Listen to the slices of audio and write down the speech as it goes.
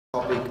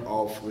Topic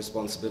of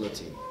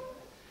responsibility.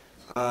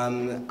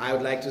 I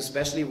would like to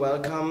especially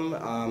welcome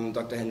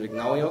Dr. Hendrik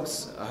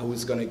Naujoks, who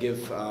is going to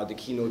give the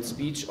keynote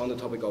speech on the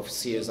topic of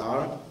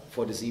CSR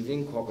for this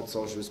evening, Corporate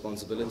Social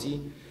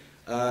Responsibility.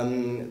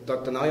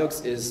 Dr.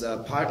 Naujoks is a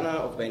partner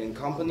of Bain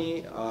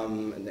Company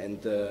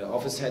and the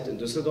office head in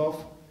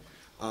Düsseldorf,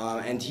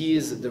 and he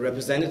is the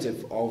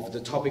representative of the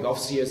topic of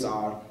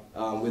CSR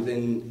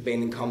within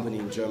Bain Company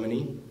in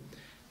Germany.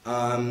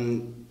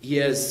 He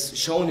has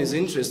shown his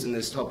interest in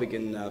this topic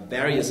in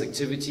various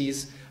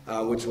activities,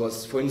 which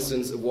was, for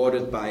instance,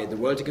 awarded by the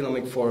World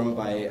Economic Forum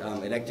by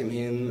electing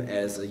him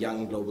as a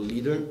young global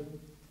leader.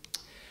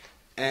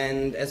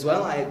 And as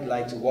well, I'd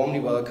like to warmly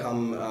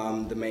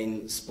welcome the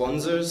main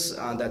sponsors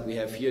that we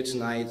have here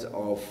tonight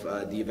of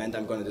the event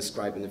I'm going to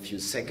describe in a few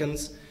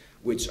seconds,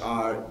 which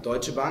are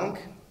Deutsche Bank,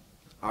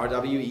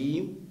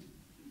 RWE,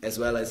 as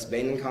well as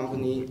Bain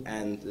Company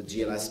and the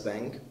GLS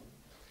Bank.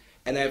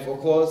 And I'd of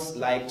course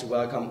like to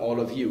welcome all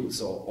of you,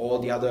 so all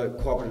the other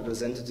corporate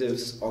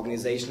representatives,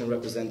 organizational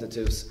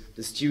representatives,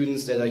 the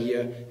students that are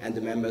here, and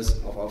the members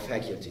of our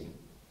faculty.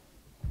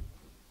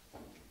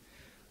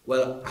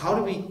 Well, how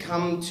do we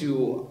come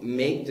to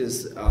make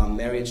this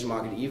marriage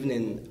market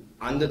even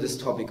under this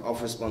topic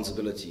of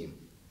responsibility?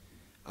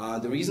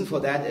 The reason for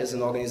that is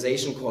an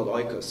organization called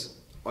Oikos.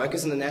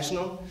 Oikos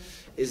International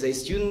is a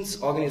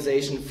students'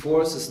 organization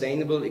for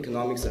sustainable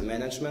economics and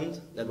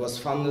management that was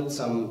founded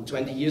some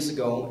 20 years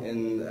ago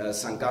in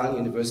St. Gallen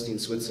University in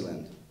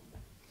Switzerland.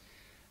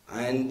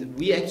 And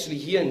we actually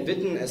here in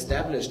Witten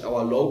established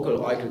our local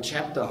Oikos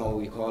chapter, how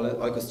we call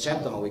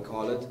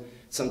it,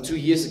 some 2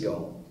 years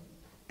ago.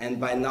 And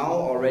by now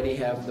already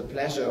have the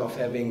pleasure of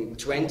having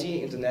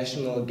 20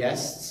 international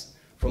guests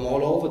from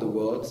all over the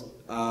world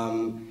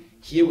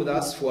here with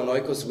us for an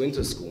Oikos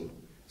winter school.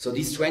 So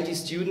these 20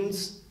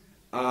 students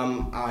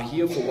are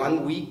here for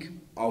 1 week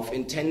of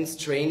intense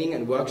training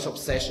and workshop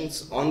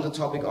sessions on the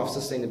topic of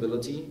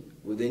sustainability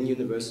within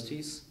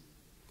universities.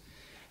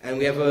 And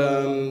we have,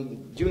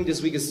 during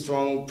this week, a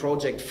strong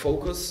project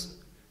focus.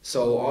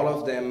 So all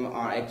of them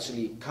are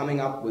actually coming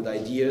up with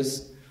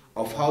ideas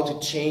of how to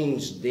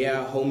change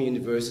their home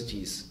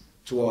universities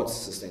towards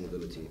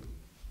sustainability.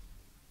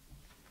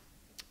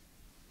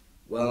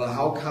 Well,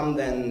 how come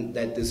then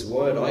that this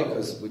word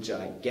Oikos, which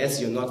I guess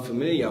you're not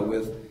familiar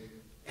with,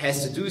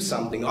 has to do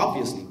something,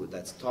 obviously, with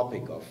that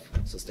topic of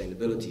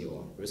sustainability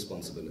or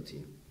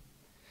responsibility?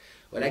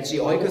 Well, actually,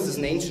 oikos is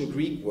an ancient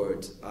Greek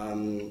word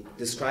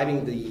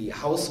describing the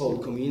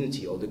household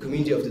community or the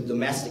community of the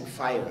domestic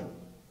fire.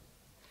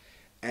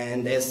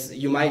 And as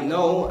you might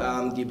know,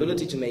 the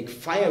ability to make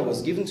fire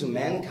was given to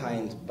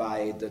mankind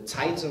by the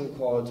titan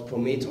called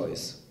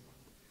Prometheus.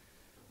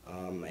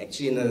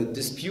 Actually in a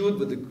dispute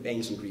with the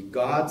ancient Greek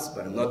gods,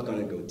 but I'm not going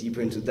to go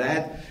deeper into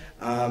that.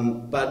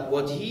 But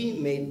what he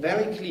made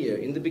very clear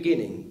in the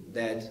beginning,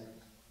 that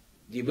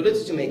the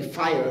ability to make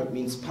fire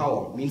means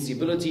power, means the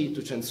ability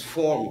to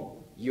transform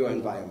your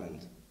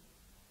environment.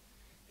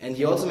 And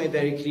he also made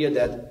very clear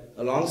that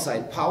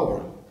alongside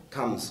power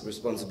comes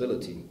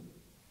responsibility.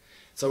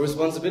 So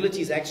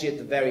responsibility is actually at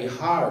the very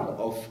heart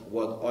of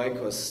what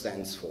Oikos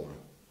stands for.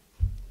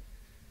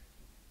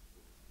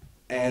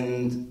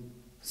 And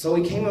so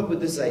we came up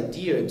with this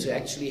idea to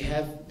actually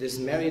have this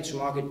marriage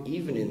market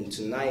evening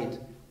tonight,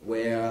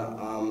 where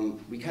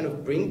we kind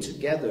of bring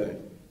together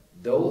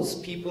those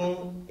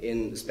people,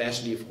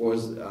 especially of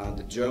course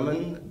the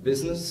German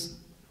business,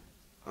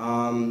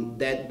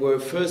 that were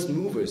first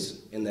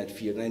movers in that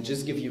field. And I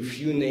just give you a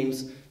few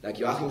names like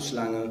Joachim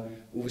Schlange,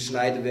 Uwe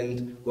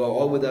Schneidewind, who are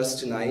all with us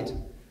tonight.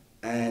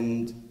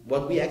 And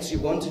what we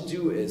actually want to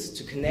do is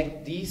to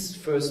connect these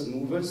first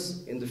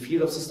movers in the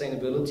field of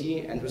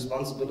sustainability and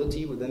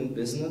responsibility within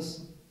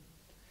business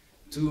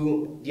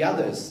to the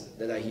others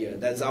that are here.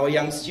 That's our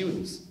young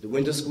students, the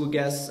winter school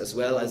guests, as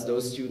well as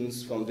those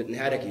students from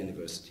Witten-Herdecke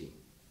University,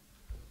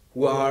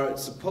 who are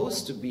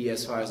supposed to be,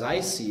 as far as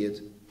I see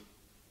it,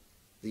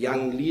 the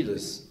young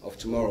leaders of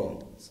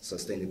tomorrow,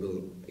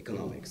 sustainable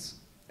economics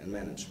and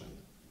management.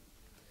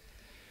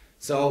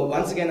 So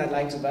once again, I'd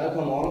like to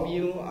welcome all of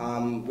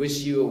you,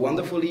 wish you a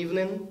wonderful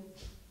evening,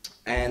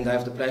 and I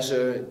have the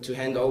pleasure to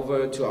hand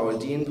over to our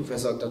Dean,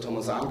 Professor Dr.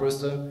 Thomas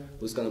Armbruster,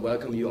 who's going to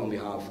welcome you on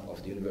behalf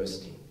of the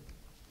university.